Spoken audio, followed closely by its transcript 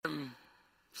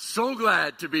So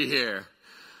glad to be here.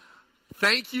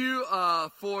 Thank you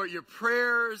for your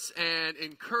prayers and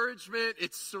encouragement.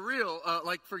 It's surreal.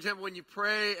 Like, for example, when you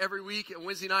pray every week on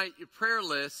Wednesday night, your prayer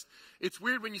list, it's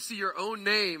weird when you see your own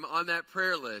name on that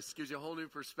prayer list. It gives you a whole new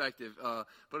perspective.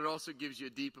 But it also gives you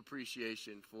a deep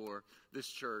appreciation for this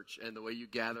church and the way you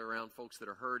gather around folks that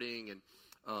are hurting. And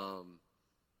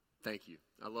thank you.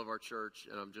 I love our church,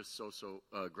 and I'm just so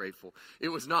grateful. It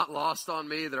was not lost on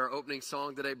me that our opening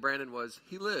song today, Brandon, was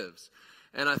He Lives.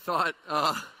 And I thought,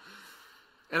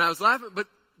 and I was laughing, but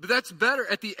that's better.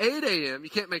 At the 8 a.m.,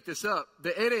 you can't make this up,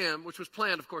 the 8 a.m., which was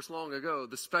planned, of course, long ago,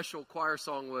 the special choir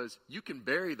song was, You Can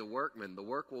Bury the Workman, the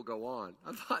work will go on.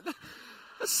 I thought,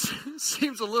 that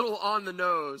seems a little on the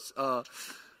nose.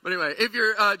 But anyway, if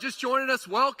you're just joining us,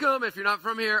 welcome. If you're not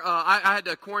from here, I had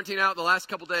to quarantine out the last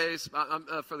couple days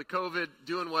for the COVID,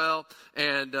 doing well.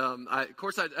 And, of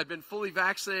course, I'd been fully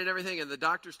vaccinated and everything, and the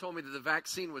doctors told me that the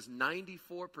vaccine was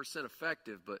 94%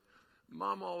 effective. But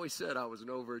Mom always said I was an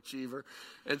overachiever.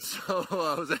 And so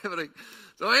I was able to.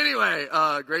 So anyway,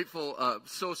 grateful,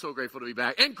 so grateful to be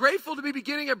back. And grateful to be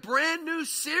beginning a brand new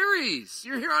series.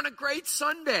 You're here on a great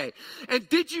Sunday. And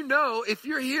did you know if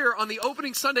you're here on the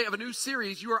opening Sunday of a new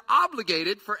series, you are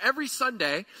obligated for every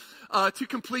Sunday to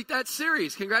complete that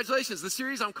series. Congratulations. The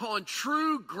series I'm calling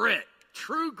True Grit.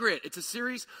 True Grit. It's a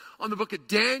series on the book of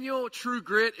Daniel. True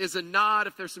Grit is a nod,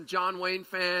 if there's some John Wayne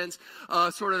fans,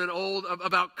 sort of an old,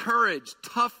 about courage,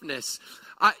 toughness.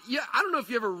 I don't know if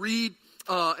you ever read,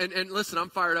 and listen, I'm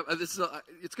fired up. It's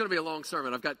going to be a long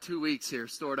sermon. I've got 2 weeks here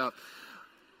stored up.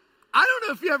 I don't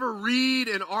know if you ever read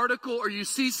an article or you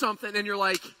see something and you're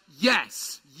like,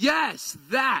 yes,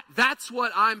 that's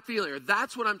what I'm feeling, or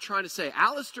that's what I'm trying to say.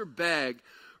 Alistair Begg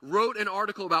wrote an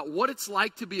article about what it's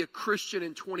like to be a Christian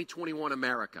in 2021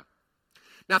 America.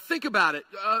 Now think about it.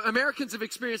 Americans have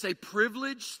experienced a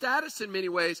privileged status in many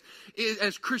ways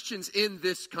as Christians in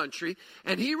this country.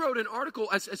 And he wrote an article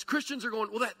as Christians are going,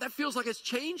 well, that feels like it's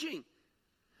changing.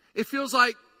 It feels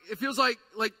like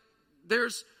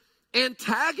there's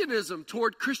antagonism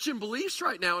toward Christian beliefs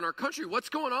right now in our country. What's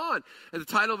going on? And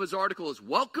the title of his article is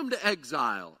Welcome to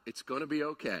Exile. It's going to be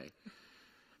okay.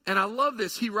 And I love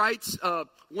this. He writes, part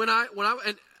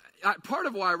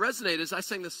of why I resonate is I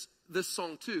sang this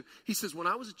song too. He says, when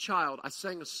I was a child, I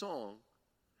sang a song,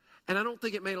 and I don't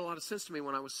think it made a lot of sense to me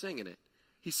when I was singing it.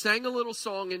 He sang a little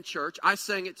song in church. I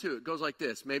sang it too. It goes like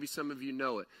this. Maybe some of you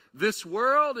know it. This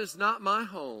world is not my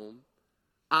home.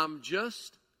 I'm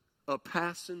just a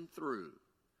passing through.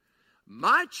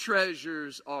 My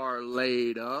treasures are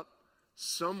laid up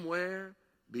somewhere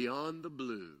beyond the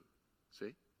blue.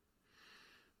 See?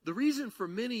 The reason for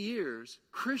many years,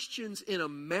 Christians in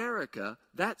America,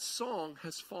 that song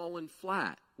has fallen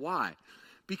flat. Why?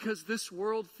 Because this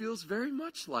world feels very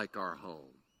much like our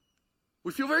home.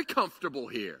 We feel very comfortable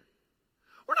here.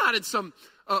 We're not in some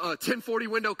 1040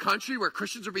 window country where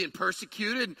Christians are being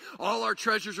persecuted and all our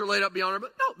treasures are laid up beyond our...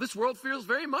 But no, this world feels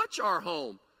very much our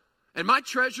home. And my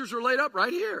treasures are laid up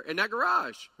right here in that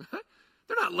garage.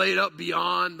 They're not laid up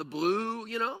beyond the blue,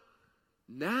 you know.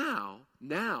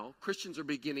 Now, Christians are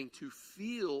beginning to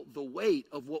feel the weight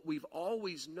of what we've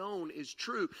always known is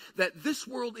true, that this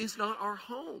world is not our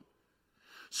home.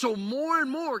 So more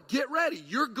and more, get ready.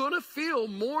 You're going to feel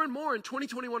more and more in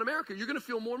 2021 America. You're going to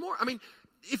feel more and more. I mean,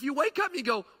 if you wake up and you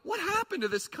go, what happened to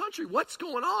this country? What's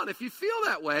going on? If you feel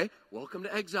that way, welcome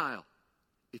to exile.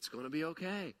 It's going to be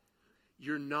okay.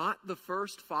 You're not the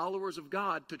first followers of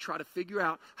God to try to figure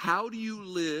out how do you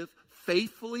live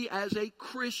faithfully as a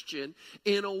Christian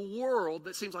in a world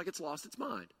that seems like it's lost its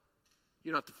mind.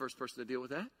 You're not the first person to deal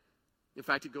with that. In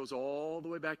fact, it goes all the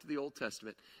way back to the Old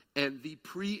Testament. And the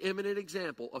preeminent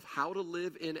example of how to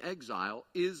live in exile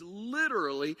is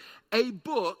literally a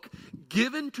book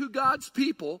given to God's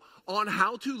people on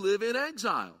how to live in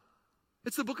exile.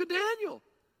 It's the book of Daniel.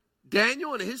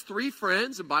 Daniel and his three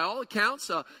friends, and by all accounts,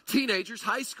 teenagers,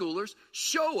 high schoolers,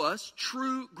 show us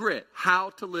true grit, how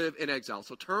to live in exile.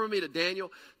 So turn with me to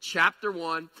Daniel chapter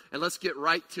 1, and let's get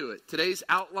right to it. Today's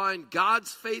outline,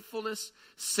 God's faithfulness,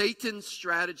 Satan's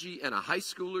strategy, and a high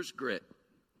schooler's grit.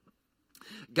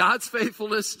 God's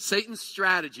faithfulness, Satan's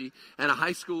strategy, and a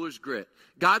high schooler's grit.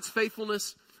 God's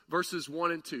faithfulness, verses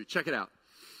 1 and 2. Check it out.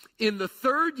 In the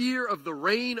 3rd year of the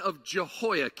reign of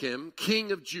Jehoiakim,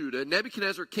 king of Judah,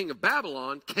 Nebuchadnezzar, king of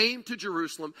Babylon, came to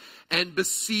Jerusalem and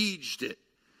besieged it.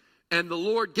 And the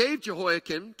Lord gave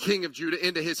Jehoiakim, king of Judah,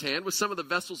 into his hand with some of the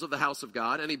vessels of the house of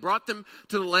God. And he brought them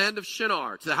to the land of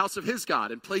Shinar, to the house of his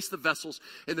God, and placed the vessels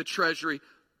in the treasury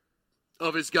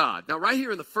of his God. Now, right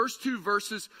here in the first 2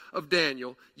 verses of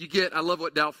Daniel, you get, I love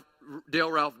what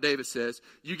Dale Ralph Davis says,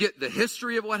 you get the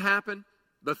history of what happened,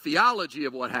 the theology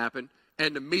of what happened,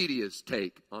 and the media's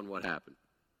take on what happened.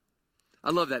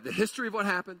 I love that. The history of what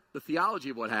happened, the theology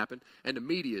of what happened, and the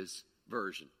media's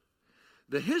version.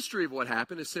 The history of what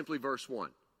happened is simply verse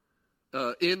 1.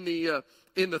 In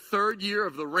the third year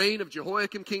of the reign of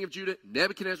Jehoiakim, king of Judah,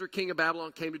 Nebuchadnezzar, king of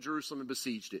Babylon, came to Jerusalem and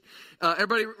besieged it.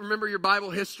 Everybody remember your Bible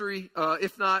history?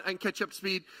 If not, I can catch up to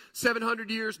speed.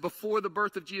 700 years before the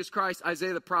birth of Jesus Christ,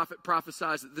 Isaiah the prophet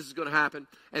prophesies that this is going to happen.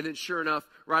 And then sure enough,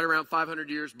 right around 500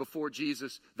 years before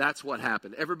Jesus, that's what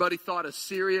happened. Everybody thought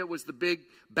Assyria was the big,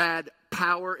 bad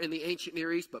power in the ancient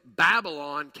Near East, but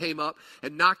Babylon came up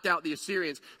and knocked out the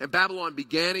Assyrians. And Babylon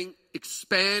began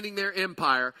expanding their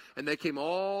empire, and they came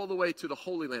all the way to the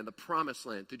Holy Land, the Promised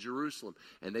Land, to Jerusalem,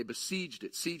 and they besieged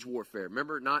it. Siege warfare.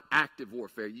 Remember, not active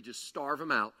warfare. You just starved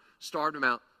them out,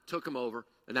 took them over,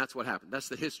 and that's what happened. That's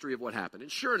the history of what happened.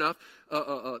 And sure enough,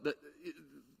 the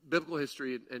biblical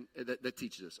history and that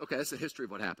teaches us. Okay, that's the history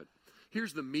of what happened.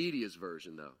 Here's the media's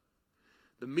version, though.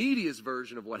 The media's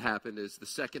version of what happened is the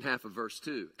second half of verse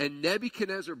 2. And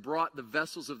Nebuchadnezzar brought the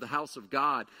vessels of the house of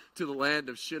God to the land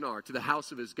of Shinar, to the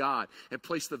house of his God, and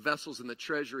placed the vessels in the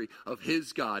treasury of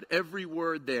his God. Every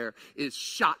word there is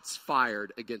shots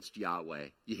fired against Yahweh.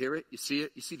 You hear it? You see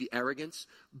it? You see the arrogance?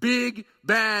 Big,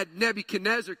 bad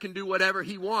Nebuchadnezzar can do whatever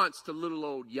he wants to little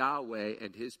old Yahweh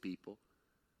and his people.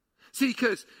 See,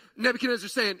 because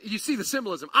Nebuchadnezzar's saying, you see the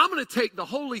symbolism. I'm going to take the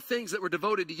holy things that were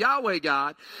devoted to Yahweh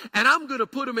God, and I'm going to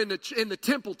put them in the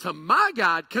temple to my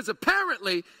God, because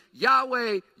apparently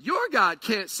Yahweh, your God,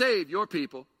 can't save your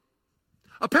people.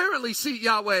 Apparently, see,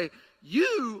 Yahweh,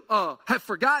 you have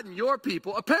forgotten your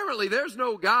people. Apparently, there's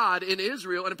no God in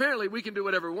Israel, and apparently we can do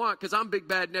whatever we want because I'm big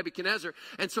bad Nebuchadnezzar.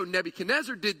 And so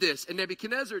Nebuchadnezzar did this, and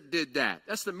Nebuchadnezzar did that.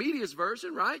 That's the media's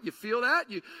version, right? You feel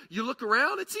that? You look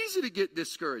around. It's easy to get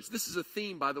discouraged. This is a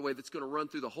theme, by the way, that's going to run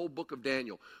through the whole book of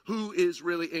Daniel. Who is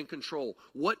really in control?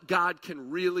 What God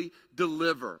can really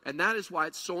deliver? And that is why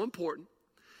it's so important,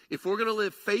 if we're going to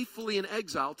live faithfully in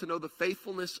exile, to know the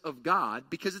faithfulness of God,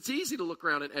 because it's easy to look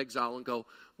around in exile and go,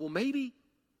 well, maybe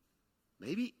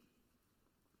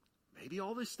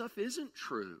all this stuff isn't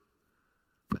true.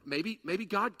 Maybe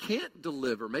God can't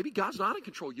deliver. Maybe God's not in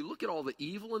control. You look at all the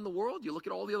evil in the world. You look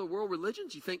at all the other world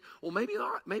religions. You think, well, maybe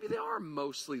they are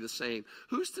mostly the same.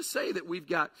 Who's to say that we've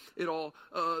got it all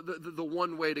the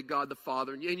one way to God the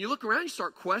Father? And you look around, you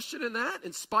start questioning that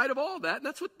in spite of all that. And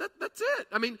that's it.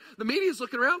 I mean, the media's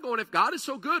looking around going, if God is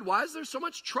so good, why is there so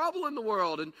much trouble in the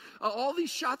world? And all these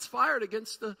shots fired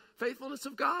against the faithfulness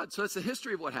of God. So that's the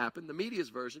history of what happened, the media's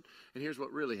version. And here's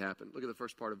what really happened. Look at the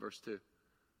first part of verse 2.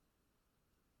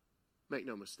 Make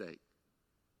no mistake,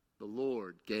 the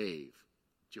Lord gave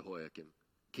Jehoiakim,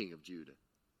 king of Judah,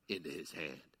 into his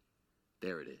hand.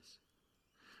 There it is.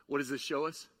 What does this show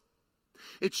us?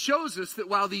 It shows us that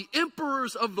while the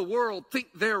emperors of the world think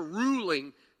they're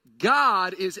ruling,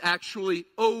 God is actually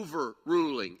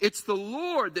overruling. It's the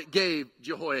Lord that gave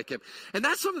Jehoiakim. And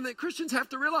that's something that Christians have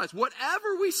to realize.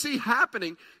 Whatever we see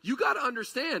happening, you got to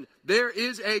understand there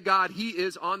is a God. He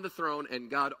is on the throne,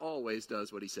 and God always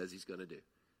does what he says he's going to do.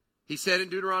 He said in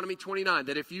Deuteronomy 29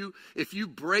 that if you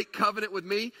break covenant with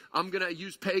me, I'm going to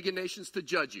use pagan nations to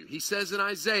judge you. He says in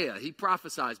Isaiah, he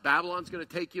prophesies, Babylon's going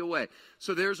to take you away.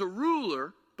 So there's a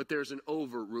ruler, but there's an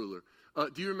over-ruler.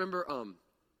 Do you remember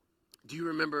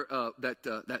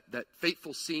that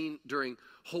fateful scene during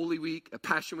Holy Week,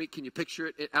 Passion Week? Can you picture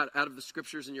it out of the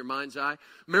scriptures in your mind's eye?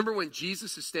 Remember when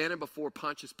Jesus is standing before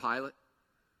Pontius Pilate?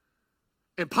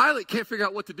 And Pilate can't figure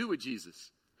out what to do with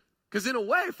Jesus. Because in a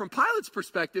way, from Pilate's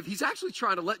perspective, he's actually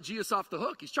trying to let Jesus off the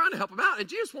hook. He's trying to help him out, and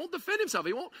Jesus won't defend himself.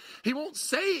 He won't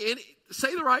say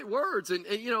the right words, and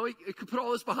he could put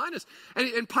all this behind us.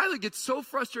 And Pilate gets so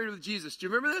frustrated with Jesus. Do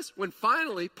you remember this? When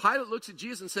finally Pilate looks at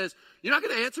Jesus and says, "You're not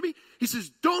going to answer me?" He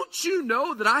says, "Don't you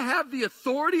know that I have the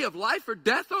authority of life or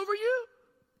death over you?"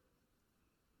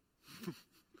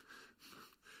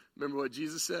 Remember what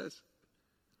Jesus says?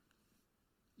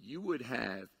 You would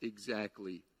have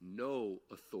exactly no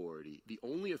authority. The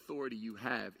only authority you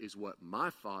have is what my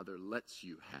Father lets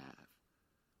you have.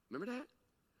 Remember that?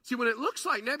 See, when it looks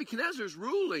like Nebuchadnezzar's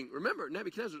ruling, remember,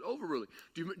 Nebuchadnezzar's overruling.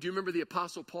 Do you remember the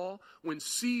Apostle Paul? When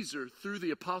Caesar threw the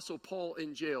Apostle Paul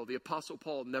in jail, the Apostle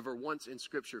Paul never once in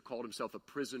Scripture called himself a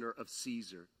prisoner of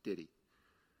Caesar, did he?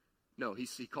 No, he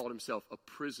called himself a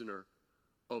prisoner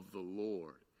of the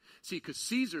Lord. See, because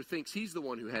Caesar thinks he's the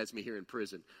one who has me here in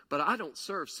prison. But I don't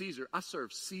serve Caesar. I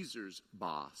serve Caesar's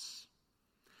boss.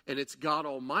 And it's God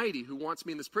Almighty who wants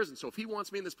me in this prison. So if he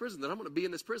wants me in this prison, then I'm going to be in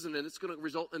this prison, and it's going to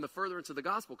result in the furtherance of the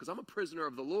gospel because I'm a prisoner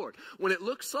of the Lord. When it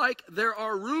looks like there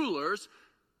are rulers,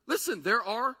 listen, there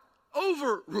are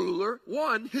overruler.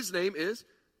 One, his name is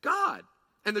God.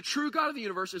 And the true God of the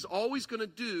universe is always going to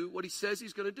do what he says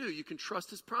he's going to do. You can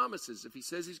trust his promises. If he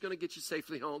says he's going to get you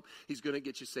safely home, he's going to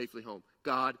get you safely home.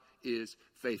 God is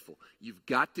faithful. You've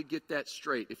got to get that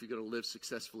straight if you're going to live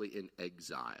successfully in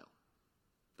exile.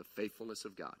 The faithfulness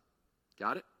of God.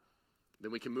 Got it?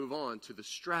 Then we can move on to the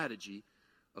strategy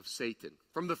of Satan.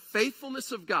 From the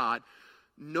faithfulness of God,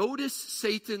 notice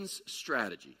Satan's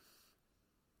strategy.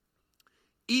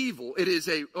 Evil,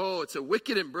 it's a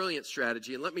wicked and brilliant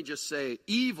strategy. And let me just say,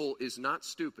 evil is not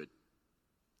stupid.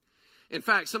 In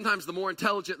fact, sometimes the more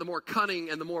intelligent, the more cunning,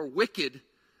 and the more wicked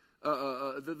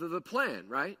the plan,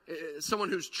 right? Someone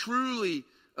who's truly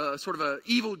sort of an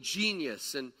evil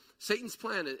genius. And Satan's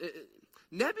plan,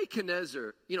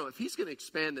 Nebuchadnezzar, if he's going to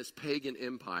expand this pagan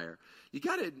empire, you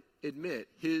got to admit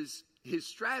his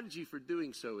strategy for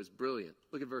doing so is brilliant.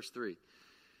 Look at verse 3.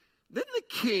 Then the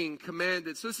king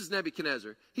commanded, so this is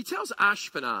Nebuchadnezzar, he tells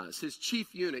Ashpenaz, his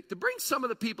chief eunuch, to bring some of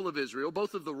the people of Israel,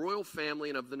 both of the royal family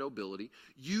and of the nobility,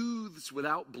 youths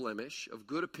without blemish, of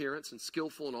good appearance and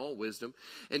skillful in all wisdom,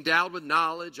 endowed with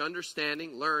knowledge,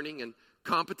 understanding, learning, and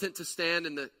competent to stand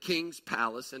in the king's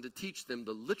palace and to teach them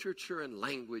the literature and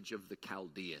language of the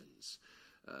Chaldeans.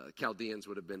 Chaldeans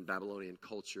would have been Babylonian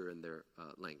culture and their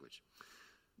language.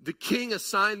 The king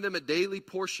assigned them a daily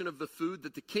portion of the food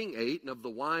that the king ate and of the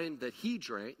wine that he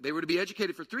drank. They were to be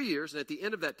educated for 3 years, and at the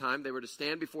end of that time, they were to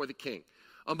stand before the king.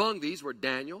 Among these were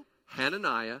Daniel,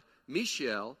 Hananiah,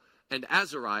 Mishael, and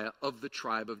Azariah of the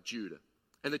tribe of Judah.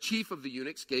 And the chief of the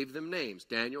eunuchs gave them names.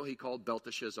 Daniel he called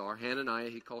Belteshazzar,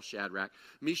 Hananiah he called Shadrach,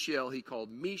 Mishael he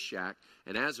called Meshach,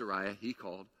 and Azariah he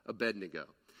called Abednego.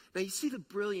 Now you see the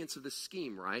brilliance of the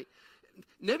scheme, right?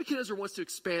 Nebuchadnezzar wants to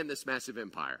expand this massive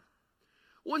empire.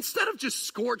 Well, instead of just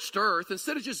scorched earth,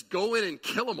 instead of just go in and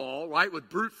kill them all, right, with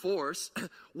brute force,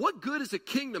 what good is a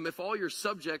kingdom if all your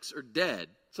subjects are dead?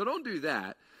 So don't do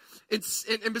that.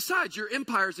 And besides, your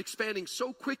empire is expanding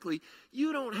so quickly,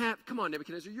 you don't have, come on,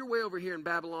 Nebuchadnezzar, you're way over here in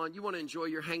Babylon. You want to enjoy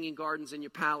your hanging gardens and your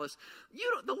palace.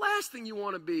 The last thing you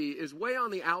want to be is way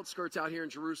on the outskirts out here in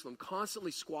Jerusalem,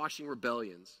 constantly squashing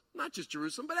rebellions. Not just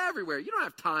Jerusalem, but everywhere. You don't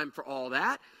have time for all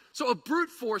that. So a brute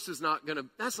force is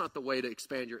that's not the way to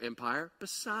expand your empire.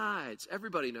 Besides,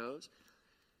 everybody knows,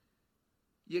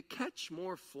 you catch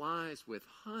more flies with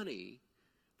honey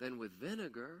than with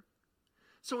vinegar.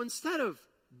 So instead of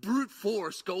brute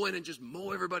force, go in and just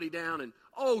mow everybody down. And,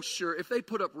 oh, sure, if they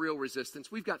put up real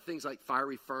resistance, we've got things like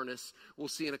fiery furnace. We'll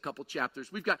see in a couple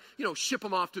chapters. We've got, ship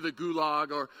them off to the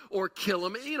gulag or kill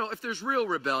them, if there's real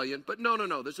rebellion. But no.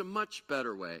 There's a much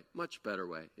better way.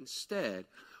 Instead,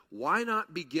 why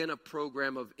not begin a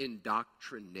program of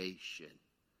indoctrination?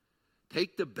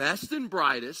 Take the best and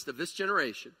brightest of this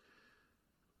generation.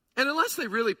 And unless they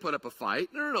really put up a fight,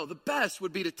 no. The best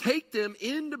would be to take them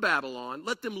into Babylon,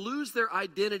 let them lose their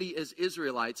identity as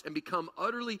Israelites and become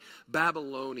utterly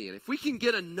Babylonian. If we can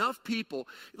get enough people,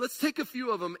 let's take a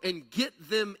few of them and get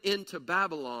them into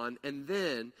Babylon. And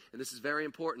then, and this is very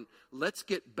important, let's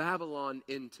get Babylon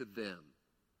into them.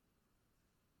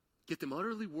 Get them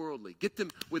utterly worldly. Get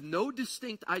them with no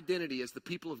distinct identity as the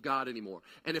people of God anymore.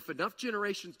 And if enough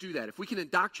generations do that, if we can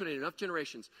indoctrinate enough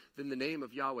generations, then the name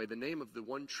of Yahweh, the name of the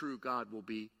one true God, will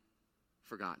be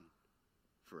forgotten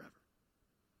forever.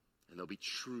 And they'll be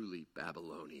truly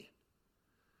Babylonian.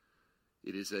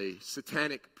 It is a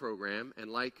satanic program, and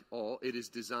like all, it is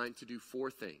designed to do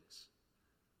 4 things.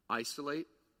 Isolate,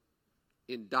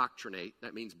 indoctrinate,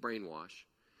 that means brainwash,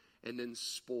 and then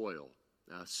spoil.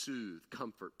 Soothe,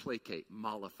 comfort, placate,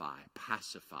 mollify,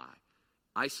 pacify.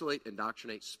 Isolate,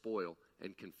 indoctrinate, spoil,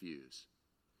 and confuse.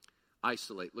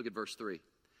 Isolate. Look at verse 3.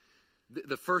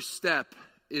 The first step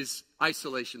is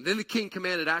isolation. Then the king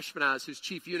commanded Ashpenaz, his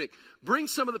chief eunuch, bring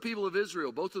some of the people of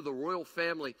Israel, both of the royal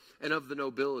family and of the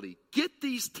nobility. Get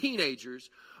these teenagers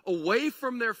away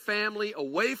from their family,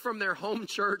 away from their home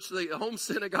church, the home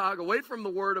synagogue, away from the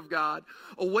Word of God,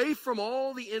 away from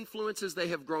all the influences they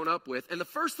have grown up with. And the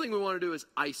first thing we want to do is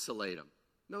isolate them.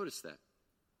 Notice that.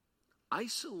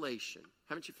 Isolation,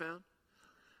 haven't you found?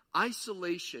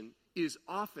 Isolation is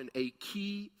often a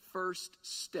key first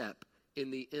step in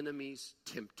the enemy's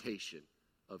temptation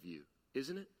of you,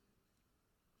 isn't it?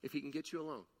 If he can get you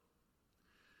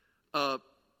alone.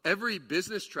 Every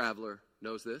business traveler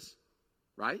knows this.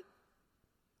 Right?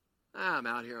 I'm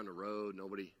out here on the road.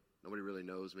 Nobody really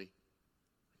knows me.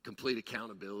 Complete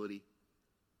accountability.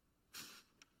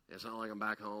 It's not like I'm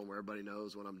back home where everybody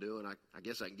knows what I'm doing. I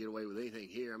guess I can get away with anything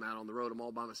here. I'm out on the road. I'm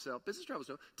all by myself. Business travelers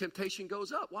know. Temptation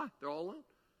goes up. Why? They're all alone.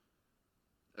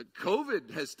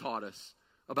 COVID has taught us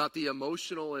about the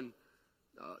emotional and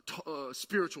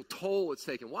spiritual toll it's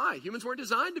taken. Why? Humans weren't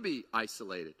designed to be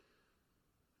isolated.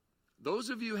 Those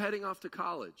of you heading off to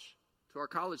college, to our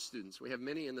college students. We have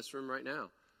many in this room right now.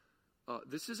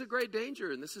 This is a great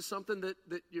danger, and this is something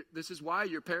this is why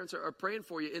your parents are praying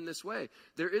for you in this way.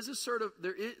 There is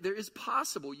there is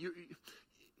possible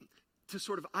to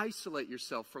sort of isolate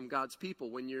yourself from God's people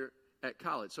when you're at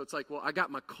college. So it's like, well, I got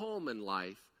my Coleman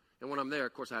life, and when I'm there,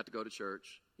 of course, I have to go to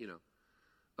church,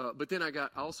 But then I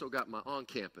also got my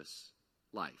on-campus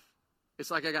life. It's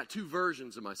like I got two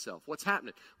versions of myself. What's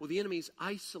happening? Well, the enemy's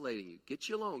isolating you, get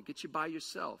you alone, get you by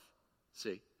yourself.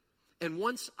 See? And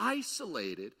once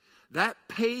isolated, that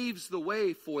paves the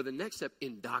way for the next step,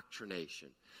 indoctrination.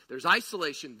 There's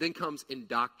isolation, then comes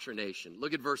indoctrination.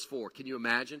 Look at verse 4. Can you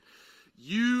imagine?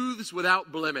 Youths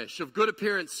without blemish, of good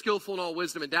appearance, skillful in all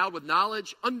wisdom, endowed with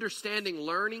knowledge, understanding,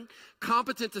 learning,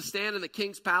 competent to stand in the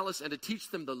king's palace and to teach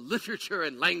them the literature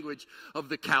and language of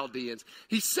the Chaldeans.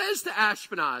 He says to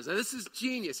Ashpenaz, and this is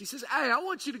genius, he says, hey, I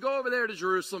want you to go over there to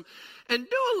Jerusalem and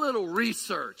do a little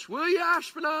research. Will you,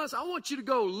 Ashpenaz? I want you to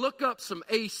go look up some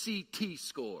ACT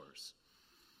scores.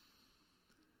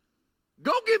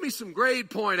 Go give me some grade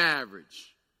point average.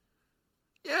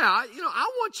 Yeah,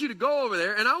 I want you to go over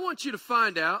there, and I want you to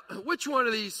find out which one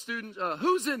of these students,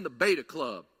 who's in the beta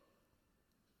club,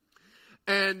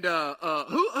 and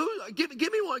give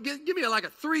me one, give me like a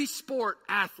 3-sport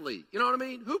athlete. You know what I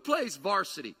mean? Who plays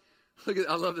varsity?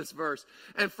 I love this verse.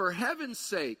 And for heaven's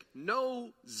sake,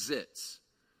 no zits.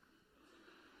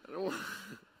 I don't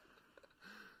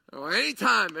want any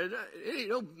time,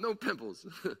 no pimples.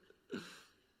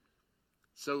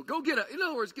 So go in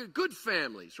other words, get good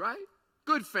families, right?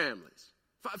 Good families.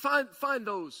 Find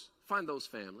those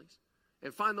families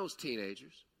and find those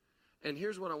teenagers. And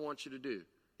here's what I want you to do.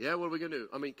 Yeah, what are we going to do?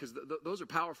 I mean, because those are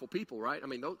powerful people, right? I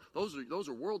mean, those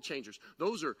are world changers.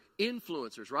 Those are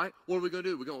influencers, right? What are we going to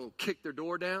do? We're going to kick their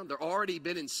door down. They're already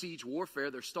been in siege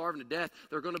warfare. They're starving to death.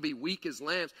 They're going to be weak as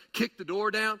lambs. Kick the door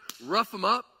down, rough them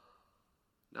up.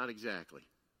 Not exactly.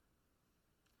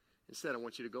 Instead, I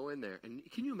want you to go in there. And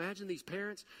can you imagine these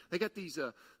parents? They got these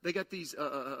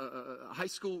high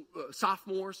school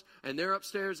sophomores, and they're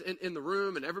upstairs in the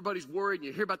room, and everybody's worried. And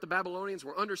you hear about the Babylonians.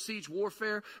 We're under siege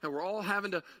warfare, and we're all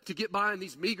having to get by on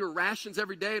these meager rations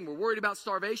every day, and we're worried about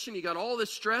starvation. You got all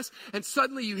this stress, and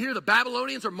suddenly you hear the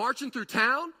Babylonians are marching through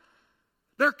town.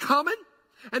 They're coming.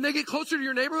 And they get closer to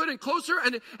your neighborhood and closer,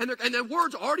 and the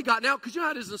word's already gotten out, because you know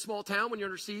how it is in a small town when you're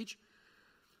under siege.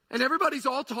 And everybody's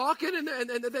all talking, and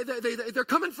they're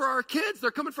coming for our kids.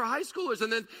 They're coming for high schoolers, and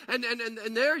they're and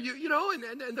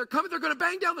they're coming. They're going to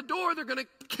bang down the door. They're going to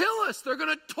kill us. They're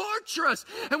going to torture us.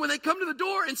 And when they come to the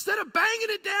door, instead of banging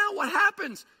it down, what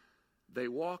happens? They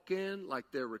walk in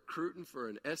like they're recruiting for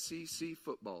an SEC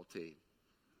football team,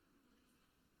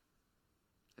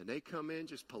 and they come in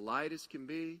just polite as can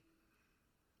be.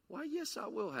 Why, yes, I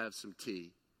will have some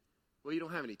tea. Well, you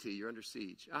don't have any tea. You're under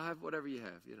siege. I'll have whatever you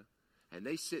have, And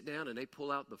they sit down and they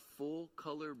pull out the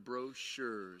full-color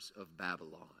brochures of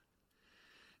Babylon.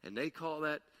 And they call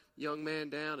that young man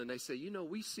down and they say,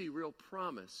 we see real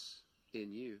promise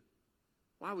in you.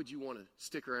 Why would you want to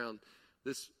stick around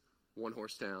this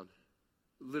one-horse town?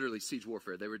 Literally siege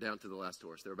warfare. They were down to the last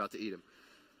horse. They were about to eat him.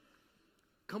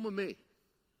 Come with me.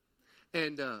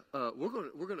 And we're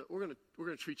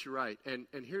gonna treat you right. And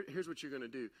here's what you're gonna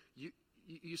do.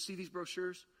 You see these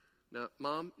brochures? Now,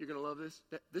 Mom, you're going to love this.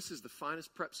 This is the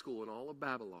finest prep school in all of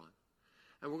Babylon.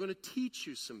 And we're going to teach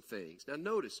you some things. Now,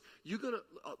 notice, you're going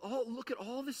to look at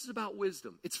all this is about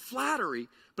wisdom. It's flattery,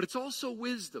 but it's also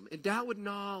wisdom, endowed with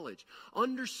knowledge,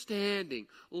 understanding,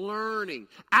 learning,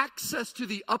 access to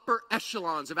the upper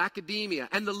echelons of academia,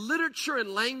 and the literature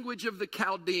and language of the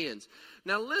Chaldeans.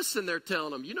 Now, listen, they're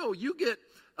telling them, you get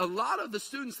a lot of the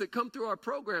students that come through our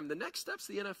program, the next step's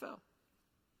the NFL.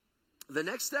 The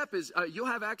next step is you'll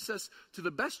have access to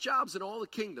the best jobs in all the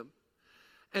kingdom.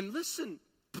 And listen,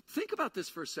 think about this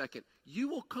for a second. You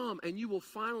will come and you will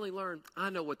finally learn, I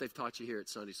know what they've taught you here at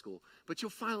Sunday school, but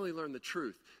you'll finally learn the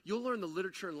truth. You'll learn the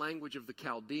literature and language of the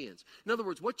Chaldeans. In other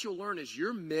words, what you'll learn is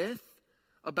your myth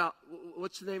about,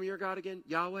 what's the name of your God again?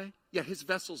 Yahweh? Yeah, his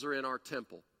vessels are in our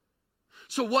temple.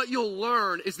 So what you'll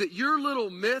learn is that your little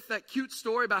myth, that cute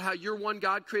story about how your one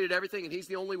God created everything and he's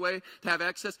the only way to have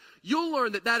access, you'll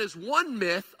learn that is one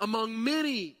myth among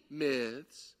many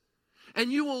myths.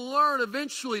 And you will learn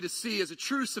eventually to see as a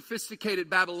true sophisticated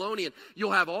Babylonian,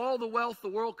 you'll have all the wealth the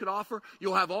world could offer,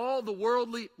 you'll have all the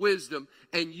worldly wisdom,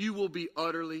 and you will be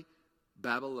utterly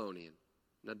Babylonian.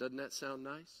 Now, doesn't that sound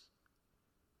nice?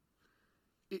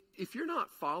 If you're not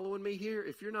following me here,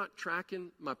 if you're not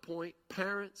tracking my point,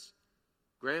 parents,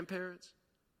 grandparents,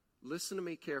 listen to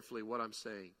me carefully what I'm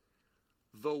saying.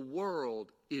 The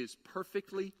world is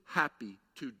perfectly happy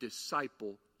to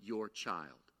disciple your child.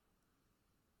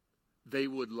 they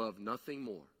would love nothing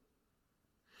more.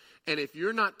 And if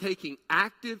you're not taking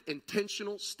active,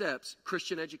 intentional steps,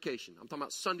 Christian education, I'm talking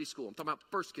about Sunday school, I'm talking about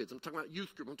First Kids, I'm talking about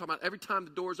youth group, I'm talking about every time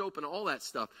the doors open, all that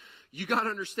stuff, you got to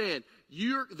understand,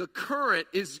 the current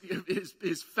is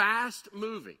fast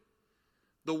moving.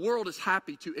 The world is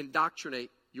happy to indoctrinate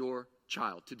your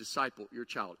child, to disciple your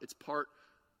child. It's part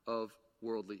of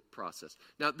worldly process.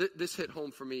 Now, this hit home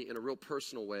for me in a real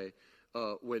personal way.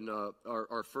 When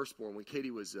our firstborn, when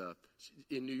Katie was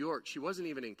in New York, she wasn't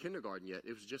even in kindergarten yet.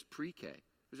 It was just pre-K. It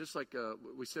was just like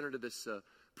we sent her to this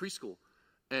preschool.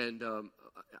 And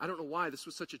I don't know why this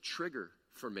was such a trigger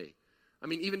for me. I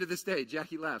mean, even to this day,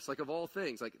 Jackie laughs. Like, of all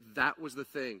things, like, that was the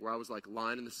thing where I was, like,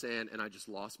 lying in the sand and I just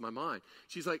lost my mind.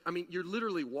 She's like, I mean, you're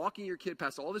literally walking your kid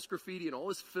past all this graffiti and all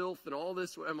this filth and all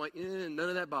this. I'm like, none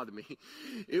of that bothered me.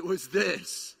 It was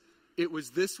this. It was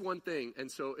this one thing. And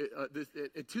so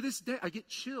to this day, I get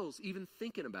chills even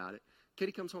thinking about it.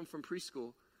 Katie comes home from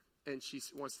preschool, and she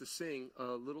wants to sing a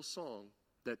little song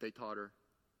that they taught her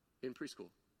in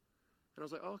preschool. And I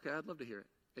was like, oh, okay, I'd love to hear it.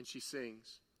 And she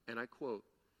sings, and I quote,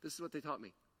 this is what they taught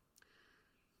me.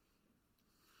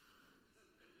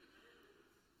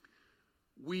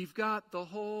 We've got the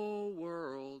whole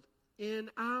world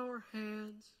in our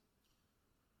hands.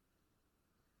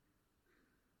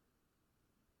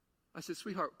 I said,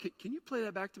 sweetheart, can you play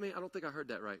that back to me? I don't think I heard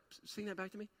that right. Sing that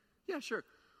back to me? Yeah, sure.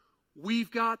 We've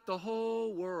got the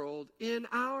whole world in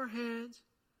our hands.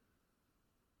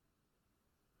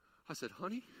 I said,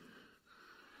 honey,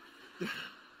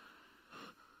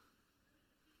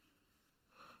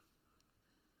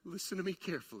 listen to me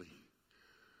carefully.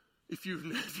 If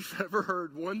you've ever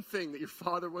heard one thing that your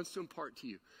father wants to impart to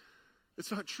you,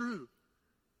 it's not true.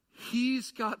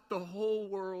 He's got the whole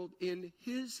world in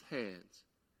his hands.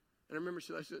 And I remember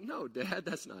I said, no, Dad,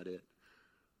 that's not it.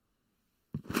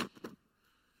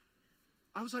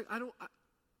 I was like,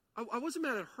 I wasn't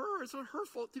mad at her. It's not her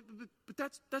fault. But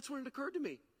that's when it occurred to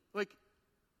me. Like,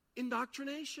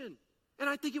 indoctrination. And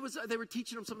I think it was, they were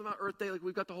teaching them something about Earth Day. Like,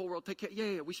 we've got the whole world. Take care.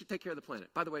 Yeah, we should take care of the planet.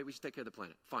 By the way, we should take care of the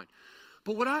planet. Fine.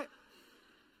 But what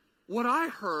I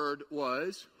heard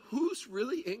was, who's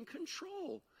really in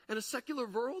control? And a secular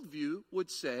worldview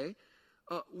would say,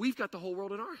 we've got the whole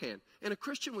world in our hand. And a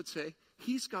Christian would say,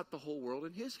 he's got the whole world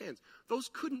in his hands. Those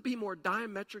couldn't be more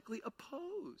diametrically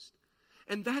opposed.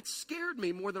 And that scared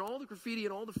me more than all the graffiti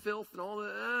and all the filth and all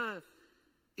the,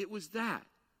 it was that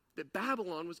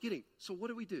Babylon was getting. So what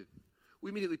do? We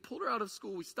immediately pulled her out of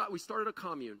school. We started a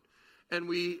commune. And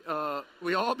we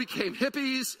all became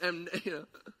hippies. And,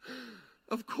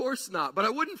 of course not. But I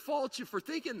wouldn't fault you for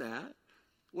thinking that.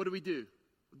 What do?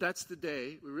 That's the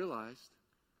day we realized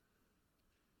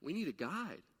we need a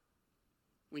guide.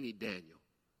 We need Daniel.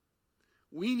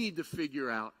 We need to figure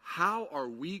out, how are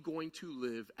we going to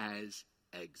live as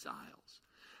exiles?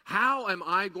 How am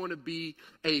I going to be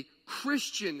a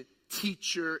Christian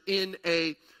teacher in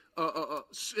a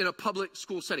public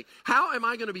school setting? How am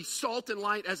I going to be salt and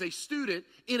light as a student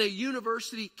in a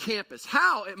university campus?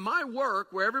 How at my work,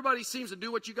 where everybody seems to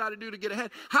do what you got to do to get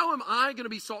ahead, how am I going to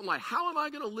be salt and light? How am I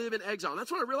going to live in exile? And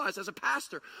that's what I realized as a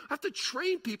pastor. I have to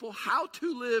train people how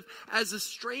to live as a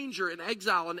stranger, an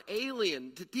exile, an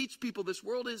alien, to teach people this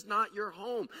world is not your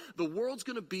home. The world's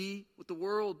going to be what the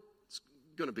world's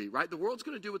going to be, right? The world's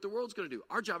going to do what the world's going to do.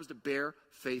 Our job is to bear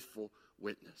faithful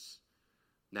witness.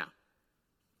 Now,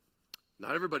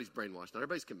 not everybody's brainwashed. Not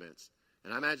everybody's convinced.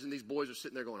 And I imagine these boys are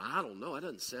sitting there going, I don't know. That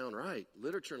doesn't sound right.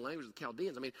 Literature and language of the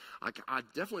Chaldeans. I mean, I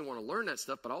definitely want to learn that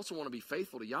stuff, but I also want to be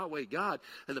faithful to Yahweh God.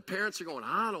 And the parents are going,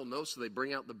 I don't know. So they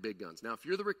bring out the big guns. Now, if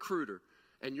you're the recruiter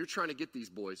and you're trying to get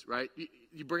these boys, right,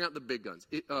 you bring out the big guns.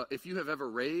 If you have ever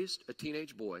raised a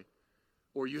teenage boy,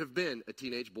 or you have been a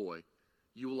teenage boy,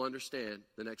 you will understand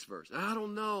the next verse. I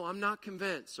don't know. I'm not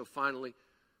convinced. So finally,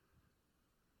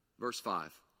 verse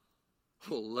 5.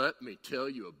 Well, let me tell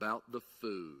you about the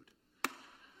food.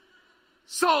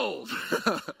 Sold.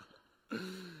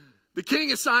 The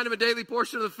king assigned him a daily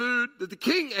portion of the food that the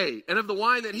king ate and of the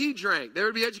wine that he drank. They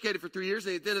would be educated for 3 years,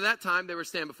 and at the end of that time, they would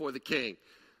stand before the king.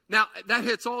 Now, that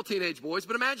hits all teenage boys,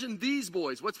 but imagine these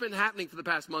boys. What's been happening for the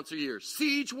past months or years?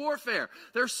 Siege warfare.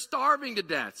 They're starving to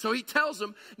death. So he tells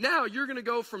them, now you're going to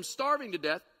go from starving to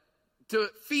death to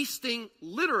feasting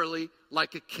literally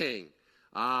like a king.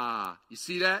 You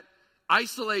see that?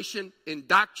 Isolation,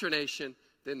 indoctrination,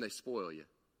 then they spoil you.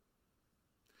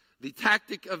 The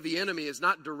tactic of the enemy is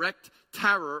not direct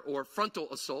terror or frontal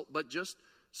assault, but just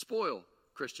spoil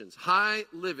Christians. High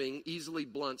living easily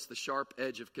blunts the sharp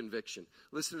edge of conviction.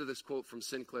 Listen to this quote from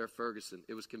Sinclair Ferguson.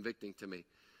 It was convicting to me.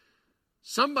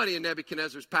 Somebody in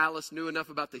Nebuchadnezzar's palace knew enough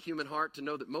about the human heart to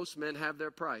know that most men have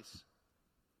their price.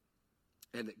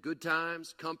 and that good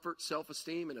times, comfort,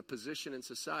 self-esteem, and a position in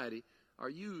society are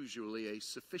usually a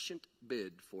sufficient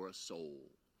bid for a soul.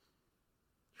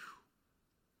 Whew.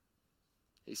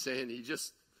 He's saying you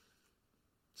just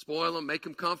spoil them, make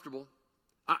them comfortable.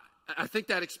 I think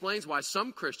that explains why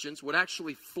some Christians would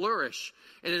actually flourish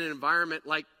in an environment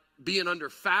like being under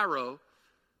Pharaoh,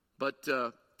 but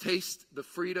taste the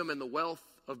freedom and the wealth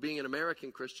of being an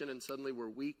American Christian, and suddenly we're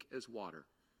weak as water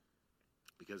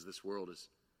because this world is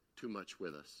too much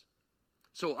with us.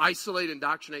 So isolate,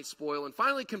 indoctrinate, spoil, and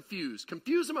finally confuse.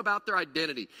 Confuse them about their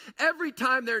identity. Every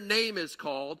time their name is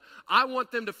called, I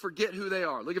want them to forget who they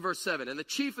are. Look at verse 7. And the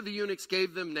chief of the eunuchs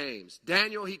gave them names.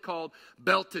 Daniel he called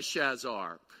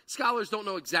Belteshazzar. Scholars don't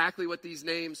know exactly what these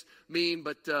names mean,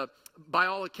 but by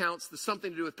all accounts, there's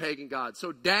something to do with pagan gods.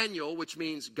 So Daniel, which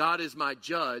means God is my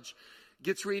judge,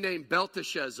 gets renamed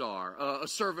Belteshazzar, a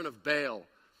servant of Baal.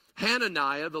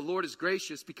 Hananiah, the Lord is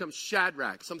gracious, becomes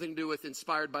Shadrach, something to do with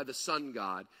inspired by the sun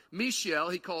god. Mishael,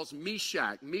 he calls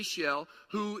Meshach. Mishael,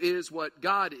 who is what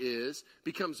God is,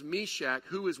 becomes Meshach,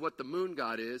 who is what the moon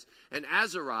god is. And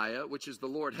Azariah, which is the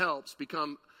Lord helps,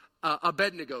 become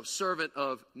Abednego, servant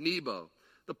of Nebo.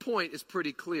 The point is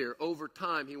pretty clear. Over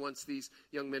time, he wants these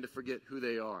young men to forget who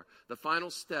they are. The final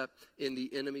step in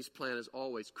the enemy's plan is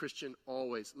always, Christian,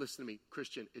 always, listen to me,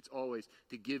 Christian, it's always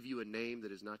to give you a name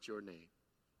that is not your name.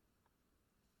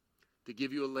 To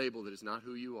give you a label that is not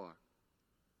who you are.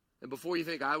 And before you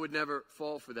think, I would never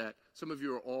fall for that, some of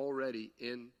you are already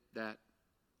in that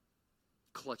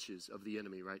clutches of the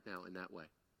enemy right now in that way.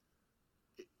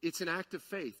 It's an act of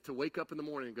faith to wake up in the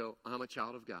morning and go, I'm a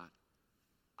child of God.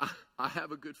 I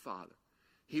have a good Father.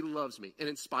 He loves me. And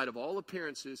in spite of all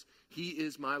appearances, he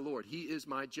is my Lord. He is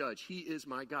my judge. He is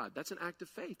my God. That's an act of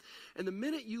faith. And the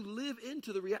minute you live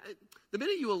into the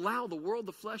minute you allow the world,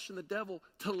 the flesh, and the devil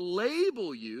to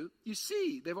label you, you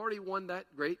see, they've already won that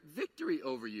great victory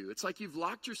over you. It's like you've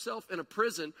locked yourself in a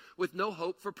prison with no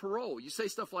hope for parole. You say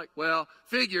stuff like, well,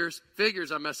 figures,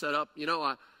 I mess that up. You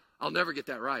know, I'll never get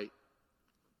that right.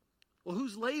 Well,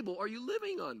 whose label are you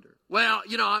living under? Well,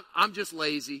 you know, I'm just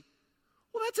lazy.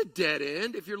 Well, that's a dead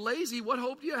end. If you're lazy, what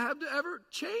hope do you have to ever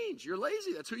change? You're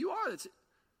lazy. That's who you are. That's it,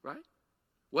 right?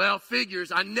 Well,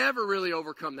 figures, I never really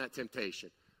overcome that temptation.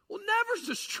 Well, never's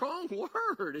a strong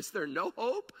word. Is there no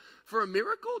hope for a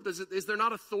miracle? Is there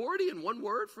not authority in one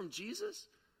word from Jesus?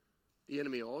 The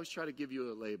enemy will always try to give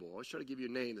you a label, always try to give you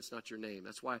a name that's not your name.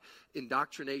 That's why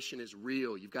indoctrination is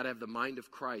real. You've got to have the mind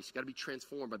of Christ. You've got to be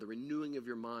transformed by the renewing of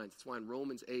your mind. That's why in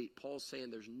Romans 8, Paul's saying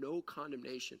there's no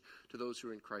condemnation to those who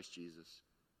are in Christ Jesus.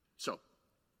 So,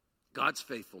 God's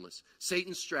faithfulness,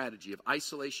 Satan's strategy of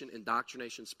isolation,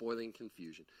 indoctrination, spoiling, and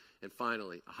confusion. And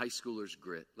finally, a high schooler's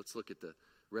grit. Let's look at the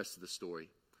rest of the story.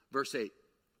 Verse 8,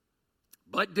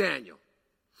 but Daniel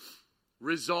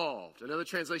resolved. Another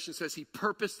translation says he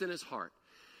purposed in his heart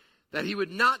that he would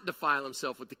not defile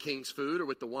himself with the king's food or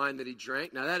with the wine that he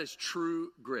drank. Now that is true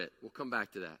grit. We'll come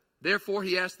back to that. Therefore,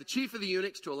 he asked the chief of the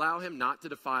eunuchs to allow him not to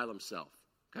defile himself.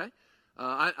 Okay?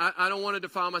 I don't want to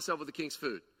defile myself with the king's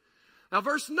food. Now,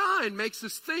 verse 9 makes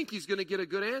us think he's going to get a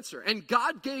good answer. And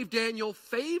God gave Daniel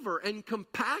favor and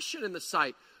compassion in the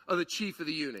sight of the chief of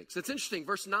the eunuchs. It's interesting.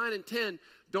 Verse 9 and 10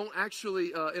 don't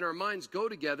actually, in our minds, go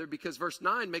together because verse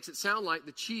 9 makes it sound like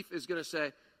the chief is going to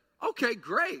say, okay,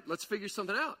 great, let's figure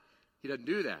something out. He doesn't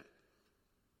do that.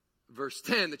 Verse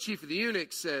 10, the chief of the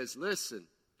eunuchs says, listen,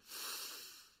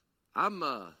 I'm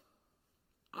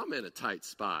in a tight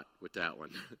spot with that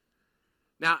one.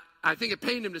 Now, I think it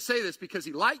pained him to say this because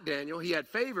he liked Daniel. He had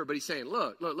favor, but he's saying,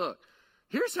 look.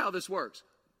 Here's how this works.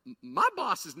 My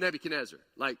boss is Nebuchadnezzar,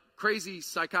 like crazy,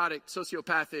 psychotic,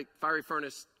 sociopathic, fiery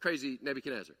furnace, crazy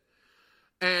Nebuchadnezzar.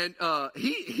 And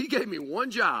he gave me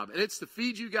one job, and it's to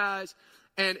feed you guys.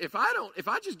 And if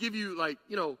I just give you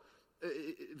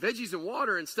veggies and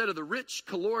water instead of the rich,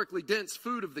 calorically dense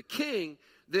food of the king,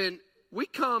 then we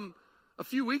come a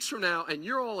few weeks from now and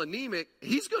you're all anemic.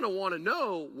 He's going to want to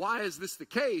know, why is this the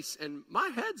case? And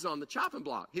my head's on the chopping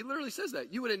block. He literally says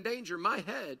that. You would endanger my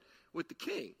head with the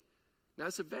king. Now,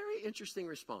 it's a very interesting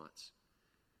response.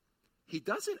 He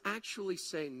doesn't actually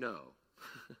say no.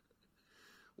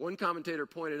 One commentator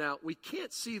pointed out, we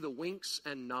can't see the winks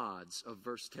and nods of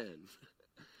verse 10.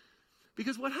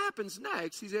 Because what happens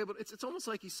next, it's almost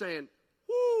like he's saying,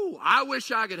 whoo, I wish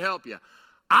I could help you.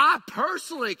 I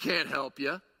personally can't help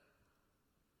you.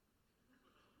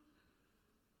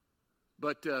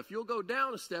 But if you'll go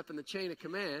down a step in the chain of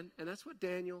command, and that's what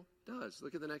Daniel does.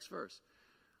 Look at the next verse.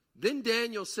 Then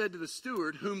Daniel said to the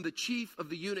steward, whom the chief of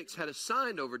the eunuchs had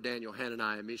assigned over Daniel,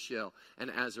 Hananiah, Mishael,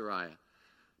 and Azariah,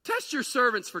 Test your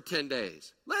servants for 10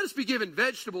 days. Let us be given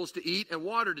vegetables to eat and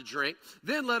water to drink.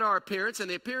 Then let our appearance and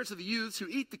the appearance of the youths who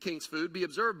eat the king's food be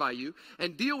observed by you,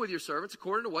 and deal with your servants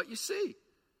according to what you see.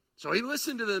 So he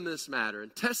listened to them in this matter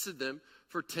and tested them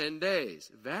for 10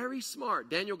 days. Very smart.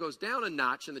 Daniel goes down a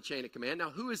notch in the chain of command. Now,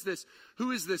 who is this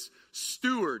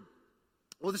steward?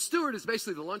 Well, the steward is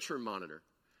basically the lunchroom monitor.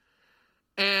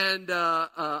 And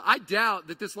I doubt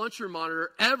that this lunchroom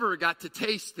monitor ever got to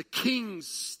taste the king's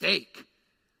steak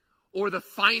or the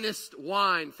finest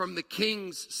wine from the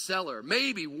king's cellar.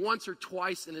 Maybe once or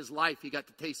twice in his life he got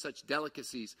to taste such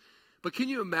delicacies. But can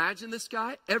you imagine this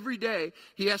guy? Every day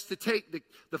he has to take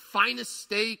the finest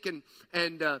steak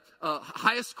and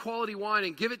highest quality wine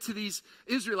and give it to these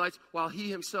Israelites while he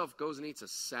himself goes and eats a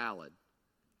salad.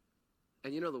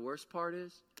 And you know the worst part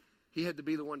is? He had to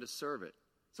be the one to serve it.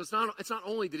 So it's not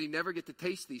only did he never get to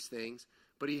taste these things,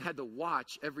 but he had to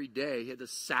watch every day. He had to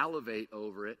salivate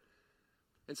over it.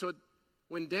 And so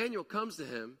when Daniel comes to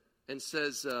him and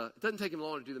says, it doesn't take him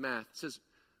long to do the math, says,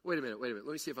 wait a minute, let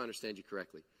me see if I understand you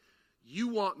correctly. You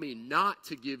want me not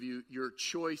to give you your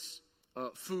choice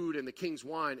food and the king's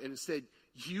wine, and instead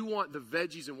you want the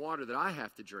veggies and water that I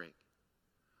have to drink.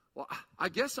 Well, I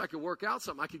guess I could work out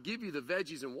something. I could give you the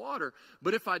veggies and water,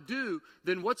 but if I do,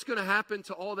 then what's going to happen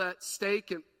to all that steak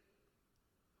and...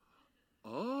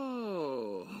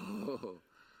 Oh,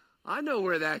 I know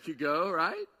where that could go,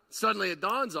 right? Suddenly it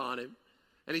dawns on him,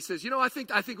 and he says, I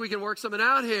think we can work something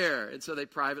out here. And so they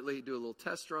privately do a little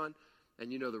test run,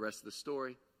 and you know the rest of the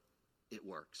story. It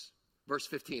works. Verse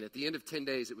 15, at the end of 10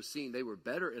 days, it was seen they were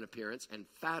better in appearance and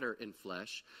fatter in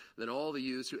flesh than all the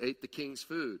youths who ate the king's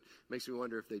food. Makes me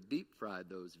wonder if they deep fried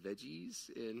those veggies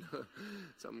in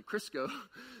some Crisco.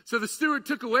 So the steward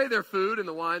took away their food and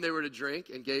the wine they were to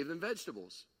drink and gave them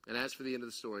vegetables. And as for the end of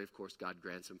the story, of course, God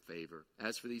grants him favor.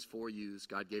 As for these 4 youths,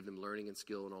 God gave them learning and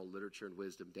skill in all literature and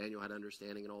wisdom. Daniel had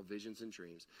understanding in all visions and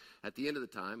dreams. At the end of the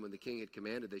time, when the king had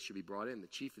commanded they should be brought in, the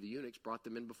chief of the eunuchs brought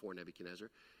them in before Nebuchadnezzar,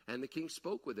 and the king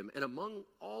spoke with them. And among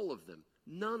all of them,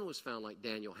 none was found like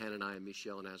Daniel, Hananiah,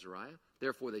 Mishael, and Azariah.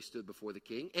 Therefore they stood before the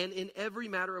king, and in every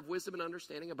matter of wisdom and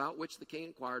understanding about which the king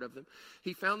inquired of them,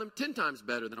 he found them 10 times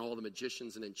better than all the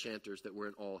magicians and enchanters that were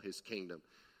in all his kingdom.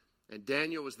 And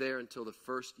Daniel was there until the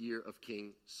first year of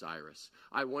King Cyrus.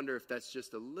 I wonder if that's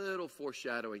just a little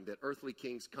foreshadowing that earthly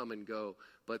kings come and go,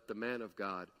 but the man of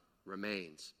God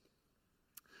remains.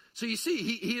 So you see,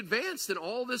 he advanced in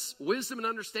all this wisdom and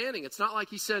understanding. It's not like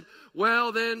he said,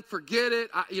 well, then forget it.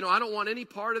 I don't want any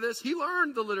part of this. He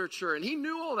learned the literature and he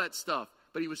knew all that stuff,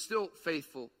 but he was still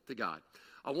faithful to God.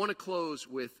 I want to close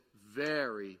with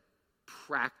very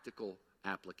practical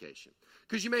application.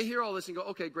 Because you may hear all this and go,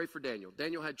 okay, great for Daniel.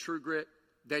 Daniel had true grit.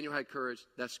 Daniel had courage.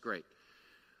 That's great.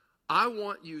 I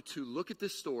want you to look at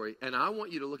this story, and I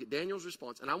want you to look at Daniel's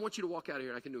response, and I want you to walk out of here,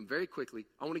 and I can do them very quickly.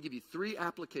 I want to give you 3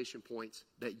 application points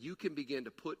that you can begin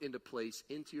to put into place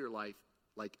into your life,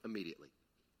 like immediately.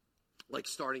 Like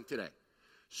starting today.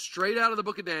 Straight out of the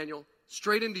book of Daniel,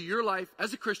 straight into your life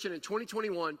as a Christian in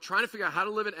 2021, trying to figure out how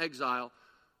to live in exile.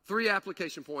 3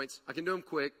 application points. I can do them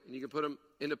quick, and you can put them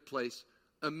into place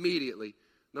immediately.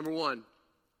 Number 1,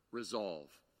 resolve.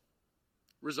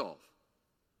 Resolve.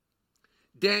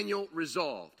 Daniel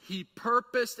resolved. He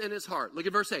purposed in his heart. Look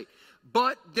at verse 8.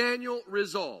 But Daniel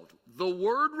resolved. The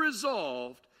word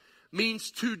resolved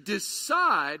means to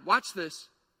decide, watch this,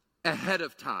 ahead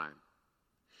of time.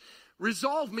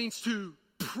 Resolve means to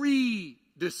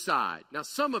pre-decide. Now,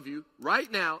 some of you, right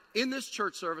now, in this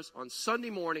church service on Sunday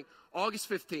morning, August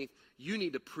 15th, you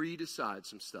need to pre-decide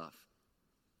some stuff.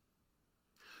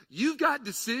 You've got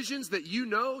decisions that you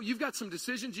know, you've got some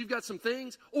decisions, you've got some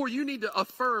things, or you need to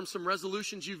affirm some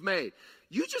resolutions you've made.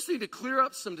 You just need to clear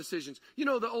up some decisions. You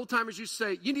know, the old timers used to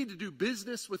say, you need to do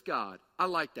business with God. I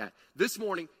like that. This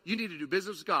morning, you need to do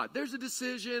business with God. There's a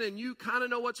decision, and you kind of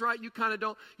know what's right, you kind of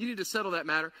don't. You need to settle that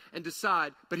matter and